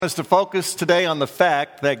Is to focus today on the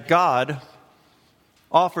fact that God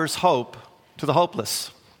offers hope to the hopeless.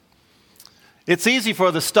 It's easy for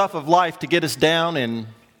the stuff of life to get us down and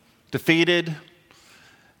defeated,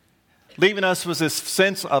 leaving us with this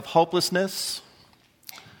sense of hopelessness.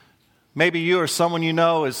 Maybe you or someone you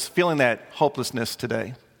know is feeling that hopelessness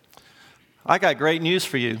today. I got great news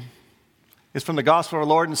for you. It's from the gospel of our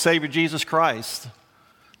Lord and Savior Jesus Christ,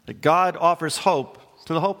 that God offers hope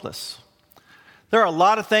to the hopeless. There are a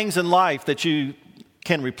lot of things in life that you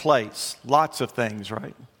can replace. Lots of things,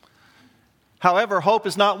 right? However, hope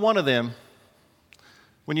is not one of them.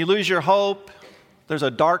 When you lose your hope, there's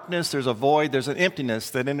a darkness, there's a void, there's an emptiness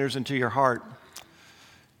that enters into your heart.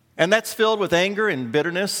 And that's filled with anger and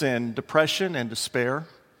bitterness and depression and despair.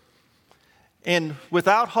 And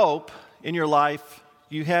without hope in your life,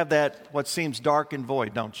 you have that what seems dark and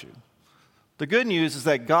void, don't you? The good news is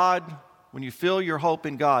that God, when you fill your hope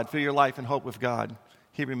in God, fill your life in hope with God,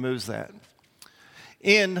 He removes that.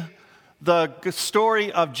 In the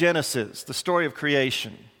story of Genesis, the story of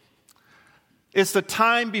creation, it's the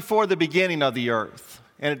time before the beginning of the earth,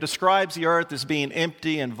 and it describes the earth as being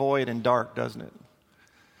empty and void and dark, doesn't it?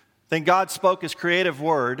 Then God spoke His creative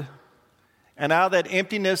word, and out of that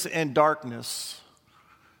emptiness and darkness,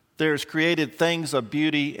 there's created things of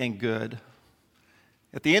beauty and good.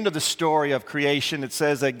 At the end of the story of creation, it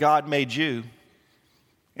says that God made you,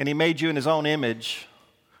 and He made you in His own image.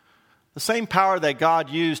 The same power that God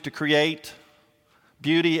used to create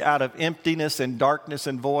beauty out of emptiness and darkness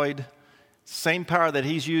and void, same power that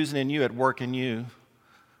He's using in you at work in you.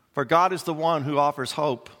 For God is the one who offers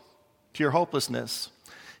hope to your hopelessness.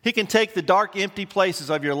 He can take the dark, empty places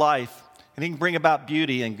of your life, and He can bring about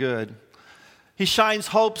beauty and good. He shines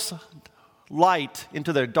hope's light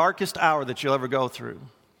into the darkest hour that you'll ever go through.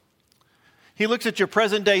 He looks at your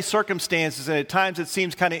present day circumstances, and at times it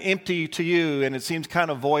seems kind of empty to you, and it seems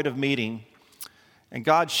kind of void of meaning. And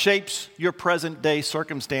God shapes your present day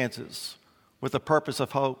circumstances with a purpose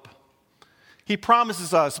of hope. He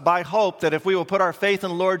promises us by hope that if we will put our faith in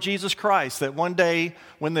the Lord Jesus Christ, that one day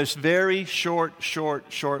when this very short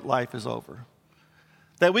life is over,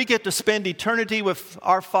 that we get to spend eternity with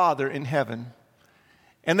our Father in heaven.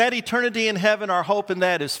 And that eternity in heaven, our hope in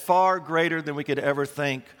that is far greater than we could ever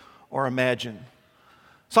think or imagine.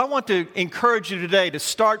 So I want to encourage you today to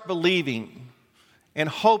start believing and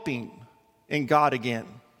hoping in God again,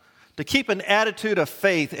 to keep an attitude of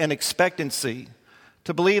faith and expectancy,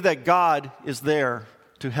 to believe that God is there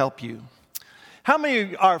to help you. How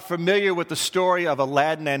many are familiar with the story of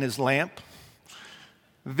Aladdin and his lamp?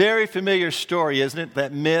 Very familiar story, isn't it?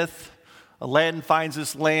 That myth. Aladdin finds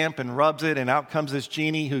this lamp and rubs it, and out comes this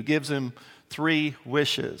genie who gives him 3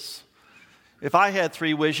 wishes. If I had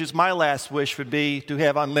 3 wishes, my last wish would be to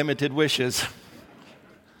have unlimited wishes.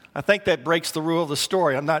 I think that breaks the rule of the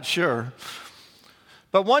story. I'm not sure.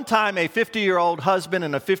 But one time, a 50-year-old husband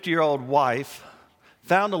and a 50-year-old wife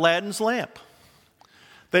found Aladdin's lamp.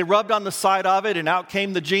 They rubbed on the side of it, and out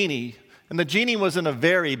came the genie. And the genie was in a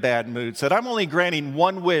very bad mood, said, "I'm only granting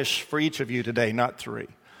 1 wish for each of you today, not 3.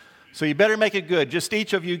 So you better make it good. Just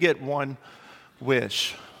each of you get 1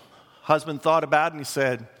 wish." Husband thought about it and he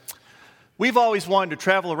said, "We've always wanted to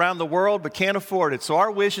travel around the world but can't afford it. So our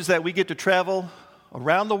wish is that we get to travel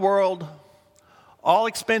around the world, all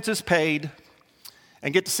expenses paid,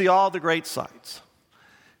 and get to see all the great sights."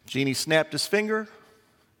 Genie snapped his finger,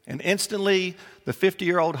 and instantly the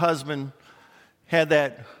 50-year-old husband had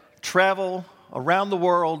that travel around the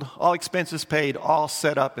world, all expenses paid, all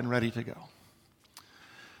set up and ready to go.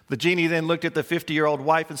 The genie then looked at the 50-year-old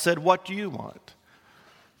wife and said, "What do you want?"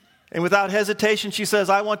 And without hesitation, she says,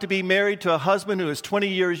 "I want to be married to a husband who is 20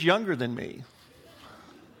 years younger than me."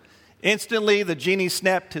 Instantly, the genie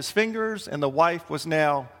snapped his fingers, and the wife was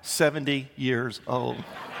now 70 years old.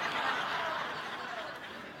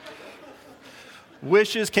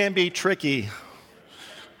 Wishes can be tricky.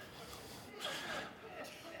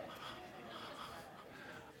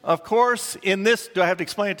 Of course, in this, do I have to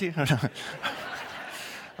explain it to you?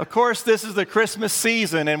 Of course, this is the Christmas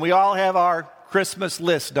season, and we all have our Christmas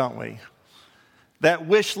list, don't we? That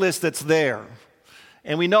wish list that's there.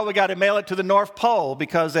 And we know we got to mail it to the North Pole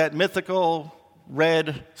because that mythical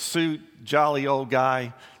red suit, jolly old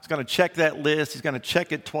guy is going to check that list. He's going to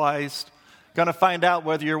check it twice. Going to find out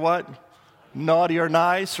whether you're what? Naughty or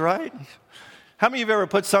nice, right? How many of you ever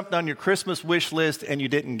put something on your Christmas wish list and you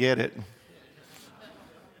didn't get it?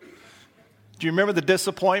 Do you remember the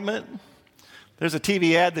disappointment? There's a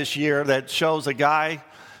TV ad this year that shows a guy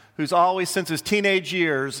who's always, since his teenage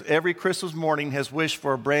years, every Christmas morning has wished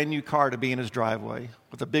for a brand new car to be in his driveway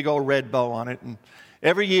with a big old red bow on it. And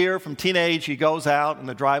Every year from teenage, he goes out and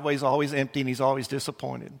the driveway's always empty and he's always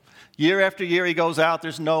disappointed. Year after year he goes out,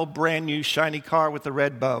 there's no brand new shiny car with the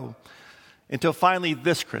red bow. Until finally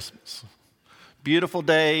this Christmas. Beautiful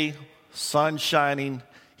day, sun shining.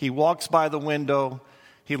 He walks by the window.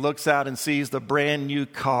 He looks out and sees the brand new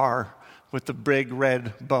car with the big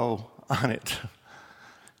red bow on it.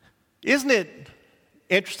 Isn't it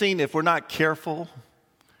interesting, if we're not careful,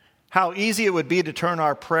 how easy it would be to turn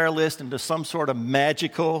our prayer list into some sort of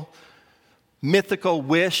magical, mythical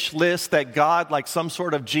wish list that God, like some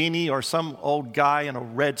sort of genie or some old guy in a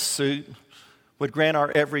red suit, would grant our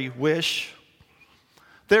every wish?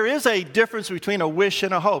 There is a difference between a wish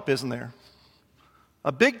and a hope, isn't there?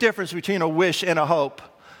 A big difference between a wish and a hope.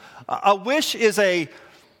 A wish is a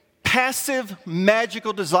passive,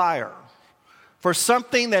 magical desire for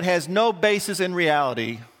something that has no basis in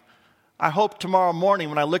reality. I hope tomorrow morning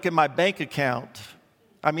when I look at my bank account,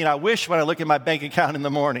 I wish when I look at my bank account in the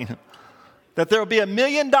morning, that there will be $1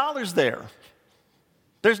 million there.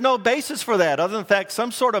 There's no basis for that other than the fact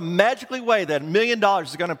some sort of magically way that $1 million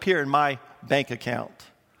is going to appear in my bank account.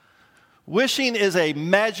 Wishing is a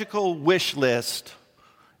magical wish list.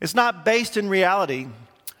 It's not based in reality.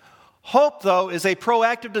 Hope, though, is a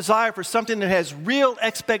proactive desire for something that has real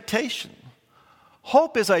expectation.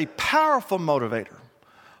 Hope is a powerful motivator.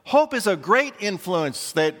 Hope is a great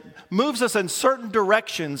influence that moves us in certain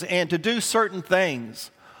directions and to do certain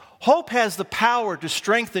things. Hope has the power to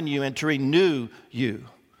strengthen you and to renew you.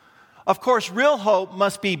 Of course, real hope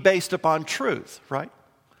must be based upon truth, right?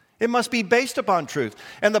 It must be based upon truth.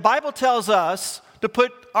 And the Bible tells us to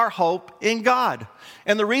put our hope in God.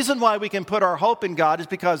 And the reason why we can put our hope in God is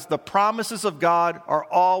because the promises of God are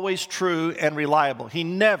always true and reliable. He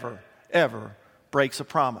never, ever breaks a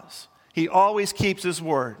promise. He always keeps his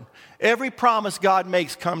word. Every promise God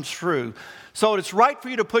makes comes true. So it's right for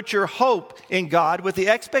you to put your hope in God with the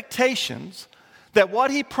expectations that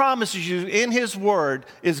what he promises you in his word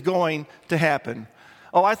is going to happen.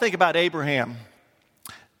 Oh, I think about Abraham.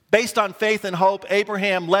 Based on faith and hope,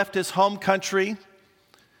 Abraham left his home country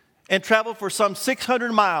and traveled for some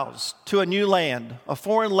 600 miles to a new land, a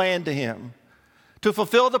foreign land to him, to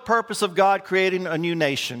fulfill the purpose of God creating a new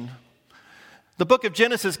nation. The book of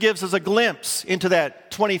Genesis gives us a glimpse into that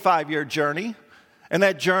 25-year journey. And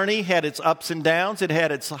that journey had its ups and downs. It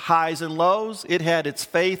had its highs and lows. It had its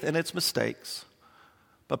faith and its mistakes.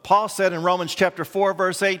 But Paul said in Romans chapter 4,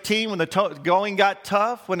 verse 18, when the going got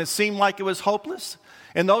tough, when it seemed like it was hopeless,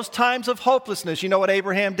 in those times of hopelessness, you know what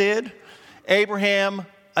Abraham did? Abraham,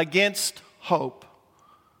 against hope,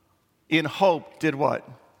 in hope did what?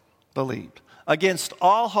 Believed. Against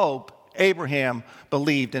all hope, Abraham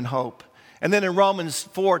believed in hope. And then in Romans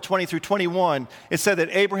 4, 20 through 21, it said that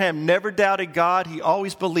Abraham never doubted God. He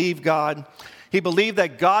always believed God. He believed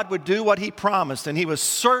that God would do what he promised, and he was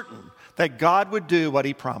certain that God would do what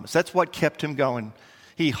he promised. That's what kept him going.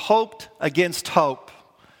 He hoped against hope.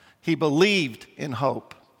 He believed in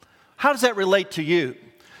hope. How does that relate to you?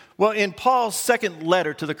 Well, in Paul's second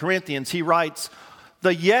letter to the Corinthians, he writes,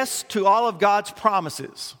 the yes to all of God's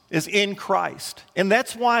promises is in Christ. And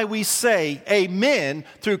that's why we say amen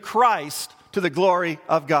through Christ to the glory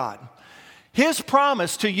of God. His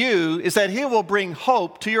promise to you is that he will bring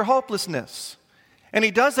hope to your hopelessness. And he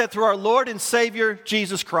does that through our Lord and Savior,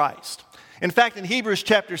 Jesus Christ. In fact, in Hebrews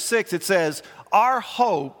chapter 6, it says, our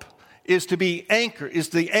hope is the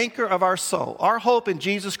anchor of our soul. Our hope in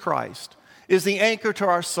Jesus Christ is the anchor to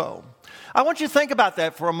our soul. I want you to think about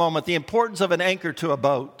that for a moment, the importance of an anchor to a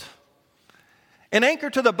boat. An anchor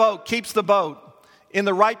to the boat keeps the boat in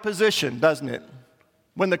the right position, doesn't it?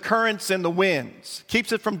 When the currents and the winds,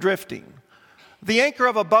 keeps it from drifting. The anchor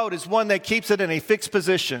of a boat is one that keeps it in a fixed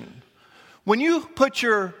position. When you put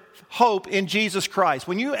your hope in Jesus Christ,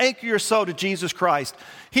 when you anchor your soul to Jesus Christ,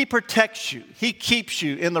 he protects you. He keeps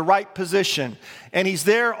you in the right position. And he's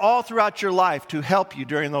there all throughout your life to help you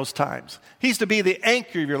during those times. He's to be the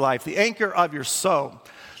anchor of your life, the anchor of your soul.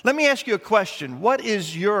 Let me ask you a question. What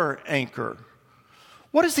is your anchor?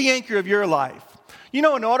 What is the anchor of your life? You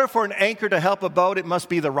know, in order for an anchor to help a boat, it must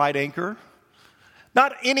be the right anchor.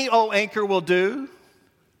 Not any old anchor will do.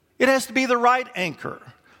 It has to be the right anchor.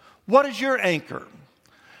 What is your anchor?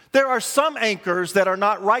 There are some anchors that are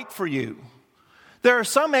not right for you. There are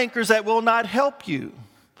some anchors that will not help you.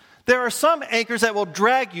 There are some anchors that will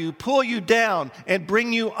drag you, pull you down, and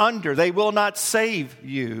bring you under. They will not save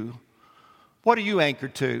you. What are you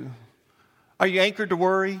anchored to? Are you anchored to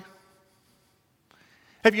worry?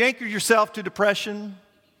 Have you anchored yourself to depression,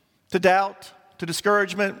 to doubt, to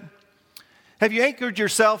discouragement? Have you anchored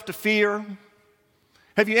yourself to fear?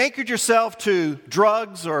 Have you anchored yourself to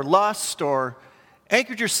drugs or lust or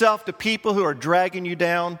anchored yourself to people who are dragging you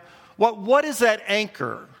down? What is that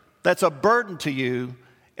anchor that's a burden to you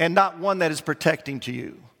and not one that is protecting to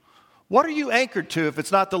you? What are you anchored to if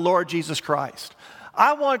it's not the Lord Jesus Christ?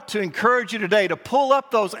 I want to encourage you today to pull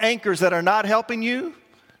up those anchors that are not helping you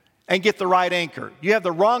and get the right anchor. You have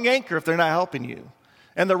the wrong anchor if they're not helping you.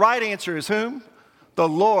 And the right answer is whom? The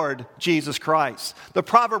Lord Jesus Christ. The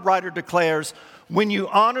proverb writer declares, when you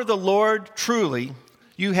honor the Lord truly,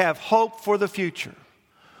 you have hope for the future.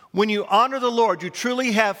 When you honor the Lord, you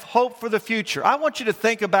truly have hope for the future. I want you to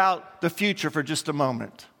think about the future for just a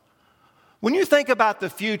moment. When you think about the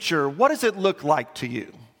future, what does it look like to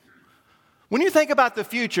you? When you think about the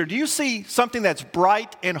future, do you see something that's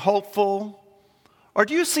bright and hopeful? Or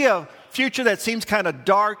do you see a future that seems kind of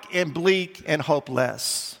dark and bleak and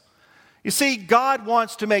hopeless? You see, God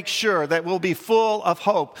wants to make sure that we'll be full of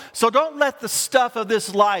hope. So don't let the stuff of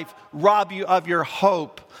this life rob you of your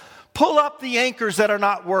hope. Pull up the anchors that are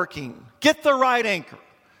not working. Get the right anchor.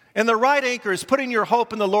 And the right anchor is putting your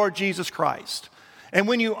hope in the Lord Jesus Christ. And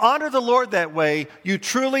when you honor the Lord that way, you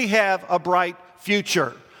truly have a bright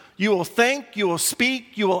future. You will think, you will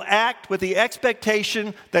speak, you will act with the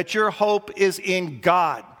expectation that your hope is in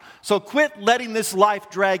God. So quit letting this life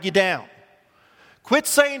drag you down. Quit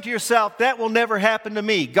saying to yourself, that will never happen to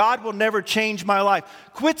me. God will never change my life.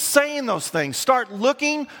 Quit saying those things. Start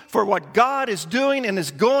looking for what God is doing and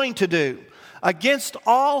is going to do. Against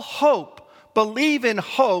all hope, believe in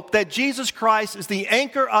hope that Jesus Christ is the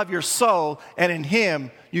anchor of your soul, and in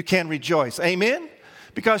Him you can rejoice. Amen?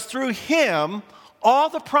 Because through Him, all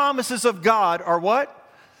the promises of God are what?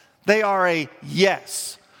 They are a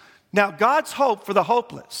yes. Now, God's hope for the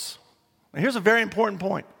hopeless, and here's a very important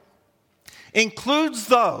point, includes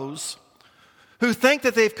those who think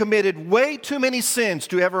that they've committed way too many sins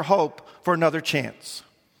to ever hope for another chance.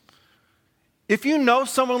 If you know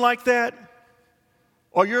someone like that,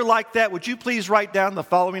 or you're like that, would you please write down the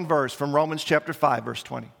following verse from Romans chapter 5, verse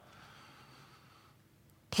 20.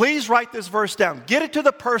 Please write this verse down. Get it to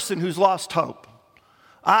the person who's lost hope.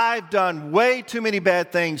 I've done way too many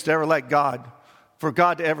bad things to ever let God, for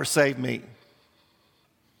God to ever save me.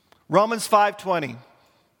 Romans 5:20.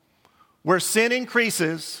 Where sin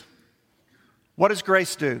increases, what does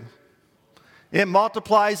grace do? It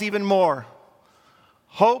multiplies even more.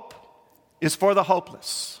 Hope is for the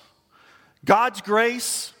hopeless. God's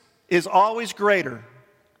grace is always greater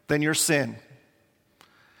than your sin.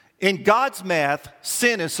 In God's math,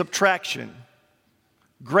 sin is subtraction.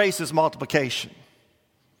 Grace is multiplication.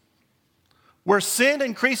 Where sin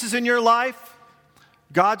increases in your life,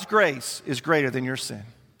 God's grace is greater than your sin.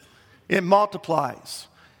 It multiplies.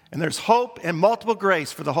 And there's hope and multiple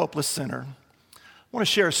grace for the hopeless sinner. I want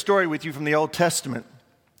to share a story with you from the Old Testament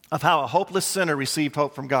of how a hopeless sinner received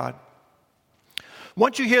hope from God.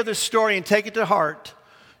 Once you hear this story and take it to heart,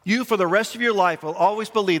 you for the rest of your life will always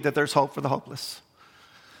believe that there's hope for the hopeless.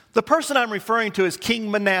 The person I'm referring to is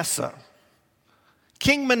King Manasseh.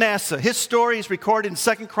 King Manasseh, his story is recorded in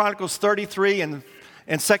 2 Chronicles 33 and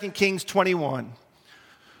 2 Kings 21.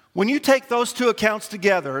 When you take those two accounts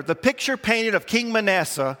together, the picture painted of King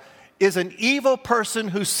Manasseh is an evil person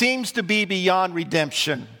who seems to be beyond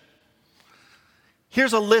redemption.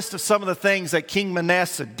 Here's a list of some of the things that King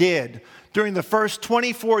Manasseh did during the first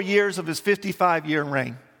 24 years of his 55-year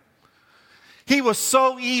reign. He was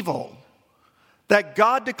so evil that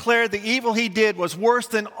God declared the evil he did was worse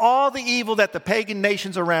than all the evil that the pagan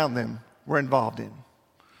nations around them were involved in.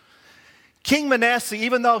 King Manasseh,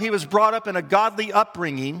 even though he was brought up in a godly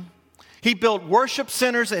upbringing, he built worship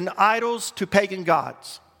centers and idols to pagan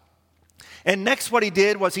gods. And next what he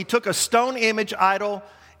did was he took a stone image idol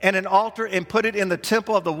and an altar and put it in the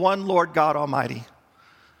temple of the one Lord God Almighty.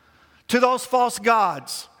 To those false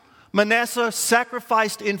gods, Manasseh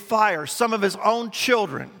sacrificed in fire some of his own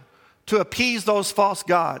children to appease those false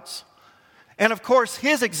gods. And of course,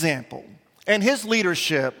 his example and his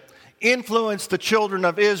leadership influenced the children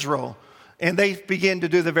of Israel, and they began to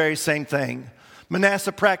do the very same thing.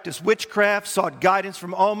 Manasseh practiced witchcraft, sought guidance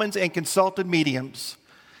from omens, and consulted mediums.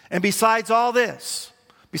 And besides all this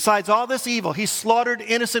evil, he slaughtered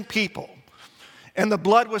innocent people. And the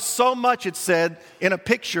blood was so much, it said, in a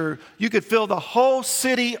picture, you could fill the whole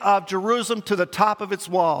city of Jerusalem to the top of its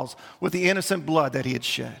walls with the innocent blood that he had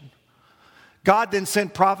shed. God then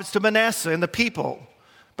sent prophets to Manasseh and the people,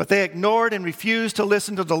 but they ignored and refused to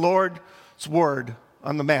listen to the Lord's word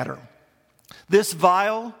on the matter. This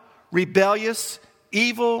vile, rebellious,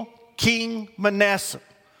 evil King Manasseh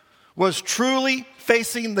was truly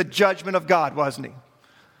facing the judgment of God, wasn't he?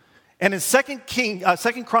 And in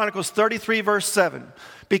 2 Chronicles 33, verse 7,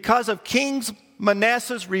 because of King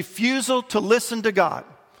Manasseh's refusal to listen to God,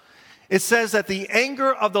 it says that the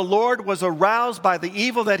anger of the Lord was aroused by the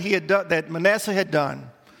evil that he had done, that Manasseh had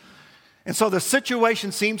done. And so the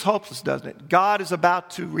situation seems hopeless, doesn't it? God is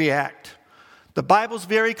about to react. The Bible's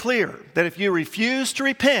very clear that if you refuse to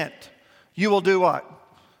repent, you will do what?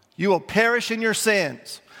 You will perish in your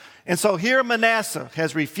sins. And so here Manasseh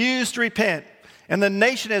has refused to repent, and the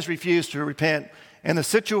nation has refused to repent, and the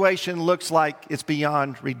situation looks like it's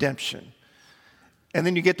beyond redemption. And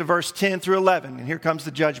then you get to verse 10 through 11, and here comes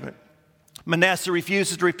the judgment. Manasseh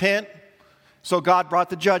refuses to repent, so God brought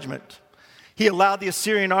the judgment. He allowed the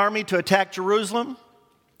Assyrian army to attack Jerusalem.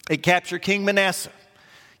 It captured King Manasseh.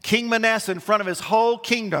 King Manasseh, in front of his whole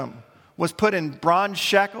kingdom, was put in bronze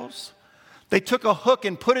shackles. They took a hook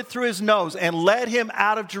and put it through his nose and led him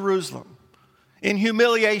out of Jerusalem in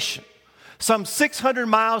humiliation, some 600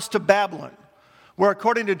 miles to Babylon, where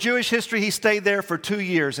according to Jewish history, he stayed there for 2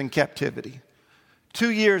 years in captivity. 2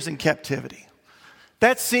 years in captivity.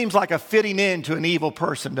 That seems like a fitting end to an evil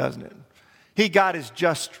person, doesn't it? He got his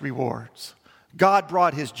just rewards. God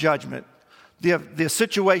brought his judgment. The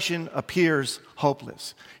situation appears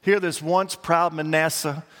hopeless. Here, this once proud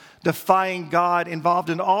Manasseh, defying God, involved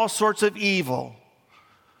in all sorts of evil,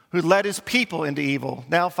 who led his people into evil,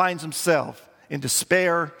 now finds himself in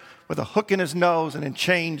despair with a hook in his nose and in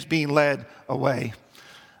chains being led away.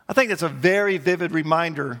 I think that's a very vivid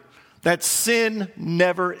reminder that sin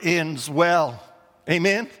never ends well.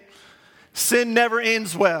 Amen? Sin never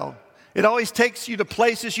ends well. It always takes you to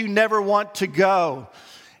places you never want to go.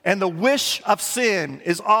 And the wish of sin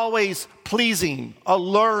is always pleasing,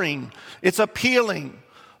 alluring, it's appealing.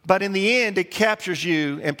 But in the end, it captures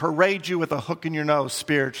you and parades you with a hook in your nose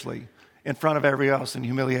spiritually in front of everybody else in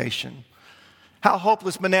humiliation. How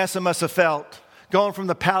hopeless Manasseh must have felt, going from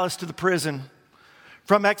the palace to the prison,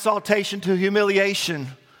 from exaltation to humiliation.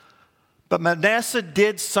 But Manasseh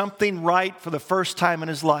did something right for the first time in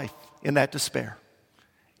his life in that despair.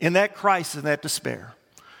 In that crisis, in that despair.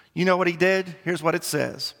 You know what he did? Here's what it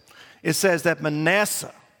says. It says that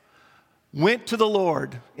Manasseh went to the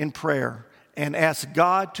Lord in prayer and asked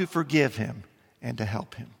God to forgive him and to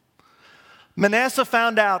help him. Manasseh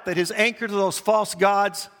found out that his anchor to those false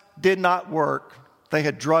gods did not work. They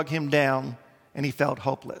had drug him down and he felt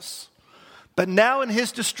hopeless. But now in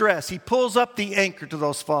his distress, he pulls up the anchor to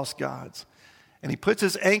those false gods and he puts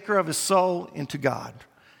his anchor of his soul into God.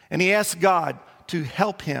 And he asks God to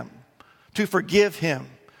help him, to forgive him.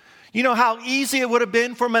 You know how easy it would have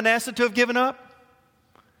been for Manasseh to have given up?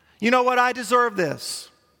 You know what? I deserve this.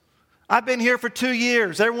 I've been here for 2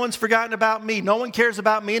 years. Everyone's forgotten about me. No one cares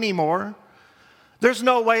about me anymore. There's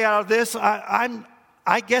no way out of this.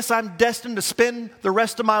 I guess I'm destined to spend the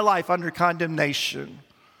rest of my life under condemnation.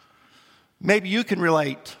 Maybe you can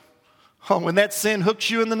relate. Oh, when that sin hooks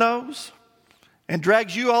you in the nose and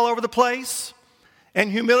drags you all over the place and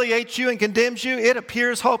humiliates you and condemns you, it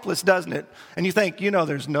appears hopeless, doesn't it? And you think,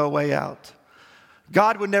 there's no way out.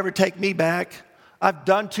 God would never take me back. I've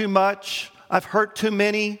done too much. I've hurt too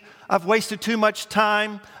many. I've wasted too much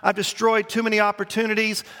time. I've destroyed too many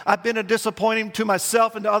opportunities. I've been a disappointment to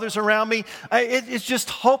myself and to others around me. It's just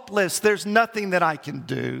hopeless. There's nothing that I can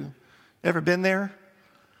do. Ever been there?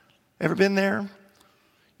 Ever been there?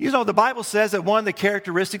 The Bible says that one of the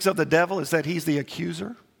characteristics of the devil is that he's the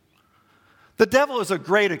accuser. The devil is a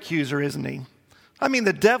great accuser, isn't he?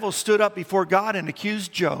 The devil stood up before God and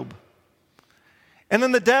accused Job. And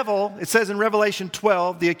then the devil, it says in Revelation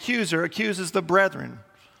 12, the accuser accuses the brethren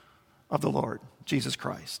of the Lord, Jesus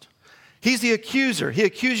Christ. He's the accuser. He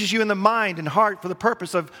accuses you in the mind and heart for the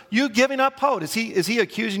purpose of you giving up hope. Is he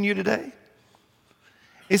accusing you today?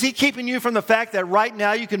 Is he keeping you from the fact that right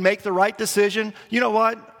now you can make the right decision? You know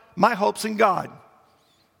what? My hope's in God.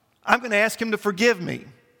 I'm going to ask him to forgive me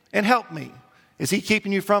and help me. Is he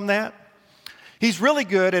keeping you from that? He's really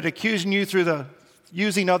good at accusing you through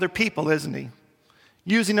using other people, isn't he?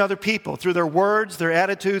 Using other people through their words, their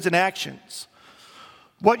attitudes, and actions.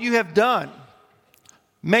 What you have done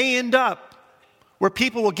may end up where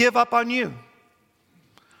people will give up on you,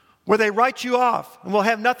 where they write you off and will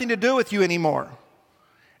have nothing to do with you anymore.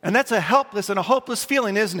 And that's a helpless and a hopeless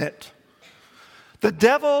feeling, isn't it? The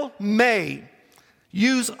devil may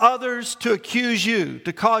use others to accuse you,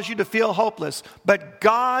 to cause you to feel hopeless, but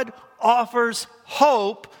God offers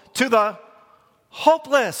hope to the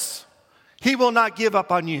hopeless. He will not give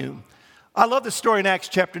up on you. I love the story in Acts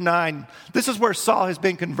chapter 9. This is where Saul has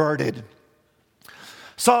been converted.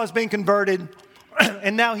 Saul has been converted,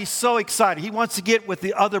 and now he's so excited. He wants to get with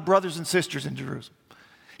the other brothers and sisters in Jerusalem.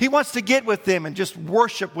 He wants to get with them and just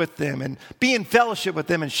worship with them and be in fellowship with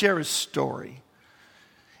them and share his story.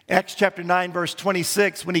 Acts chapter 9, verse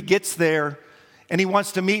 26, when he gets there and he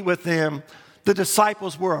wants to meet with them, the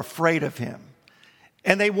disciples were afraid of him.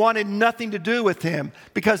 And they wanted nothing to do with him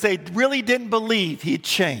because they really didn't believe he had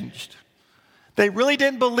changed. They really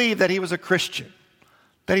didn't believe that he was a Christian,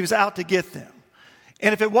 that he was out to get them.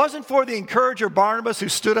 And if it wasn't for the encourager Barnabas who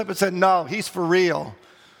stood up and said, no, he's for real,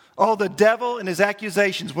 oh, the devil and his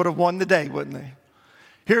accusations would have won the day, wouldn't they?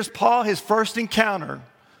 Here's Paul, his first encounter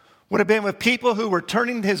would have been with people who were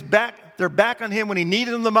turning their back on him when he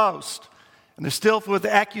needed them the most. And they're still full of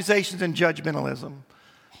accusations and judgmentalism.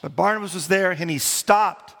 But Barnabas was there and he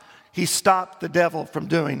stopped the devil from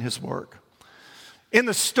doing his work. In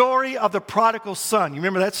the story of the prodigal son, you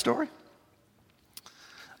remember that story?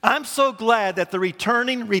 I'm so glad that the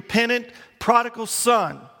returning, repentant prodigal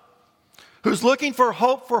son, who's looking for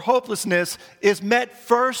hope for hopelessness, is met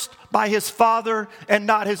first by his father and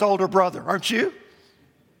not his older brother. Aren't you?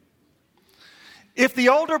 If the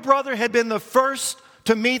older brother had been the first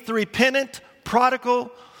to meet the repentant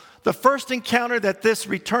prodigal, the first encounter that this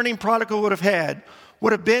returning prodigal would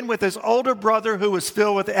have been with his older brother who was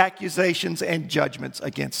filled with accusations and judgments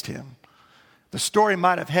against him. The story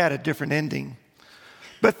might have had a different ending.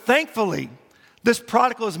 But thankfully, this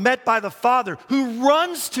prodigal is met by the father who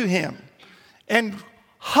runs to him and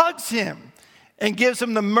hugs him and gives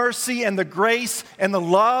him the mercy and the grace and the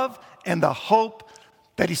love and the hope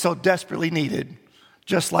that he so desperately needed,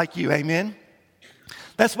 just like you. Amen?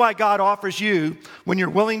 That's why God offers you when you're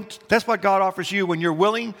willing. That's what God offers you when you're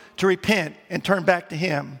willing to repent and turn back to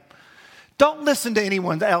him. Don't listen to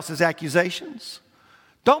anyone else's accusations.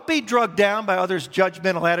 Don't be drugged down by others'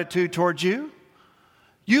 judgmental attitude towards you.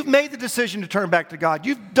 You've made the decision to turn back to God.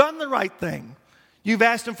 You've done the right thing. You've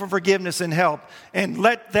asked him for forgiveness and help, and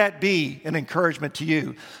let that be an encouragement to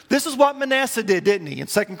you. This is what Manasseh did, didn't he, in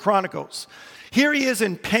 2 Chronicles? Here he is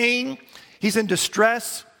in pain, he's in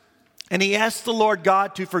distress, and he asks the Lord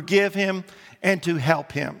God to forgive him and to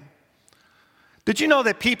help him. Did you know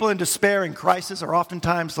that people in despair and crisis are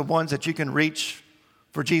oftentimes the ones that you can reach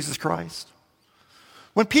for Jesus Christ?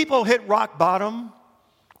 When people hit rock bottom,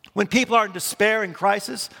 when people are in despair and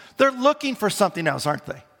crisis, they're looking for something else, aren't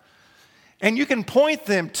they? And you can point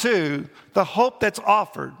them to the hope that's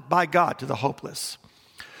offered by God to the hopeless.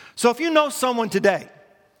 So if you know someone today,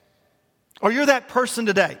 or you're that person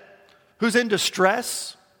today who's in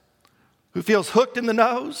distress, who feels hooked in the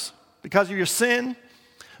nose because of your sin,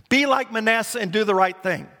 be like Manasseh and do the right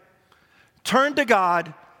thing. Turn to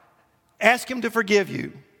God, ask him to forgive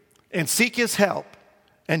you, and seek his help,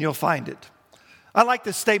 and you'll find it. I like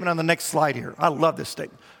this statement on the next slide here. I love this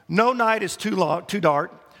statement. No night is too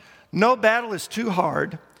dark. No battle is too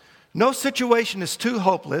hard. No situation is too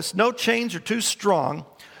hopeless. No chains are too strong.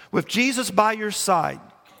 With Jesus by your side.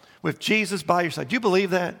 With Jesus by your side. Do you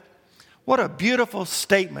believe that? What a beautiful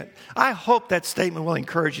statement. I hope that statement will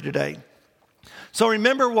encourage you today. So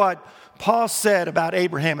remember what Paul said about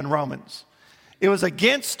Abraham in Romans. It was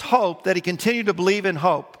against hope that he continued to believe in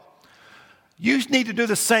hope. You need to do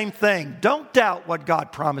the same thing. Don't doubt what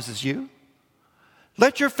God promises you.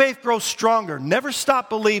 Let your faith grow stronger. Never stop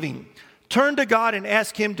believing. Turn to God and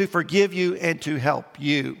ask him to forgive you and to help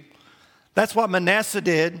you. That's what Manasseh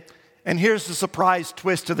did. And here's the surprise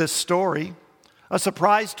twist to this story. A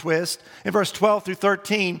surprise twist. In verse 12 through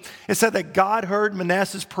 13, it said that God heard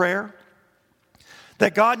Manasseh's prayer.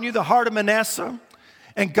 That God knew the heart of Manasseh.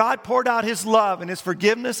 And God poured out his love and his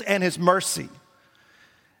forgiveness and his mercy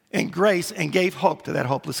and grace and gave hope to that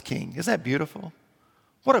hopeless king. Isn't that beautiful?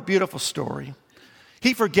 What a beautiful story.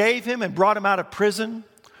 He forgave him and brought him out of prison,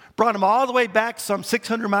 brought him all the way back some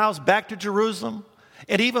 600 miles back to Jerusalem,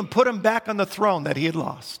 and even put him back on the throne that he had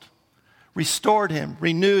lost. Restored him,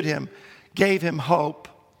 renewed him, gave him hope.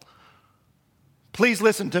 Please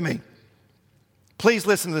listen to me. Please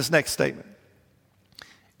listen to this next statement.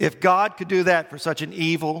 If God could do that for such an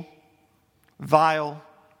evil, vile,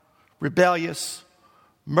 rebellious,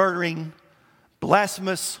 murdering,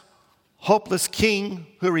 blasphemous, hopeless king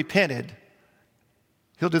who repented,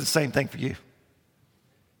 he'll do the same thing for you.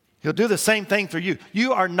 He'll do the same thing for you.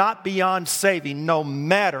 You are not beyond saving no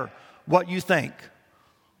matter what you think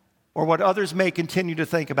or what others may continue to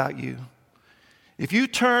think about you. If you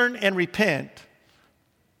turn and repent,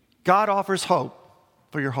 God offers hope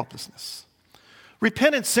for your hopelessness.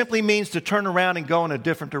 Repentance simply means to turn around and go in a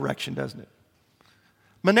different direction, doesn't it?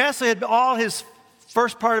 Manasseh had all his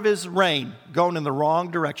first part of his reign going in the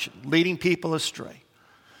wrong direction, leading people astray.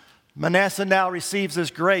 Manasseh now receives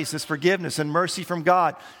this grace, this forgiveness and mercy from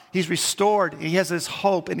God. He's restored. He has this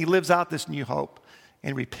hope, and he lives out this new hope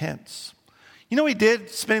and repents. You know what he did,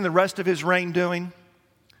 spending the rest of his reign doing?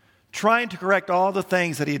 Trying to correct all the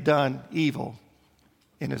things that he had done evil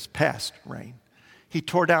in his past reign. He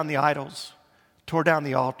tore down the idols, tore down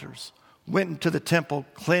the altars, went into the temple,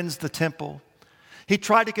 cleansed the temple. He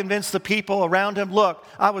tried to convince the people around him, look,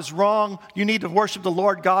 I was wrong. You need to worship the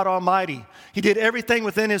Lord God Almighty. He did everything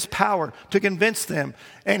within his power to convince them.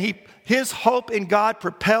 And his hope in God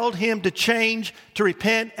propelled him to change, to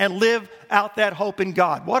repent, and live out that hope in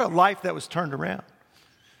God. What a life that was turned around.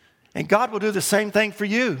 And God will do the same thing for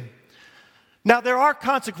you. Now, there are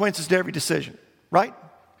consequences to every decision, right?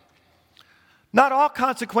 Not all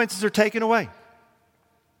consequences are taken away.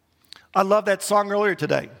 I love that song earlier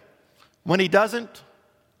today. When he doesn't,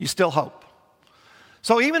 you still hope.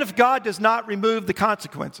 So even if God does not remove the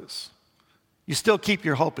consequences, you still keep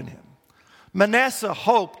your hope in him. Manasseh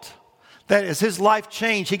hoped that as his life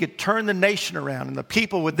changed, he could turn the nation around and the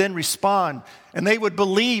people would then respond and they would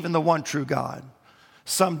believe in the one true God.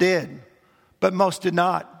 Some did, but most did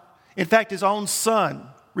not. In fact, his own son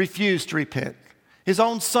refused to repent. His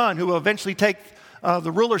own son, who will eventually take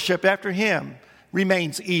the rulership after him,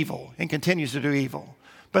 remains evil and continues to do evil.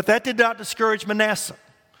 But that did not discourage Manasseh.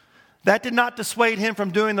 That did not dissuade him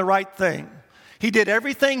from doing the right thing. He did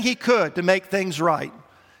everything he could to make things right.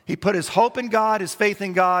 He put his hope in God, his faith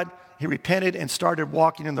in God. He repented and started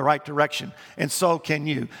walking in the right direction. And so can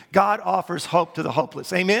you. God offers hope to the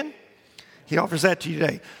hopeless. Amen? He offers that to you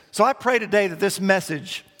today. So I pray today that this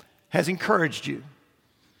message has encouraged you.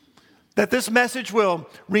 That this message will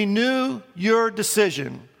renew your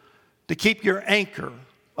decision to keep your anchor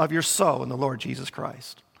of your soul in the Lord Jesus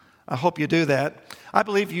Christ. I hope you do that. I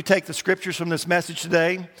believe you take the scriptures from this message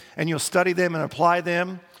today and you'll study them and apply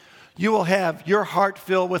them. You will have your heart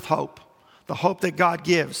filled with hope, the hope that God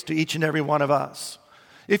gives to each and every one of us.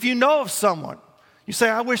 If you know of someone, you say,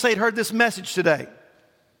 I wish they'd heard this message today.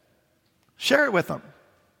 Share it with them.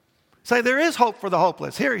 Say, there is hope for the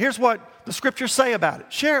hopeless. Here's what the scriptures say about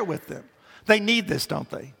it. Share it with them. They need this, don't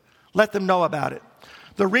they? Let them know about it.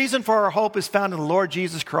 The reason for our hope is found in the Lord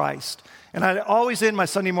Jesus Christ. And I always end my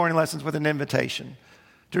Sunday morning lessons with an invitation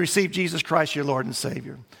to receive Jesus Christ, your Lord and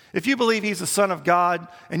Savior. If you believe he's the Son of God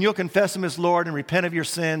and you'll confess him as Lord and repent of your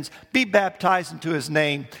sins, be baptized into his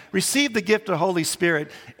name, receive the gift of the Holy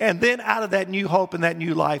Spirit, and then out of that new hope and that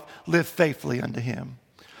new life, live faithfully unto him.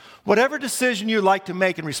 Whatever decision you like to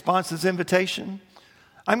make in response to this invitation,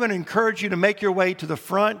 I'm going to encourage you to make your way to the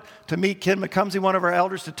front to meet Ken McCumsey, one of our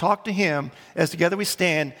elders, to talk to him as together we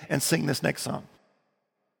stand and sing this next song.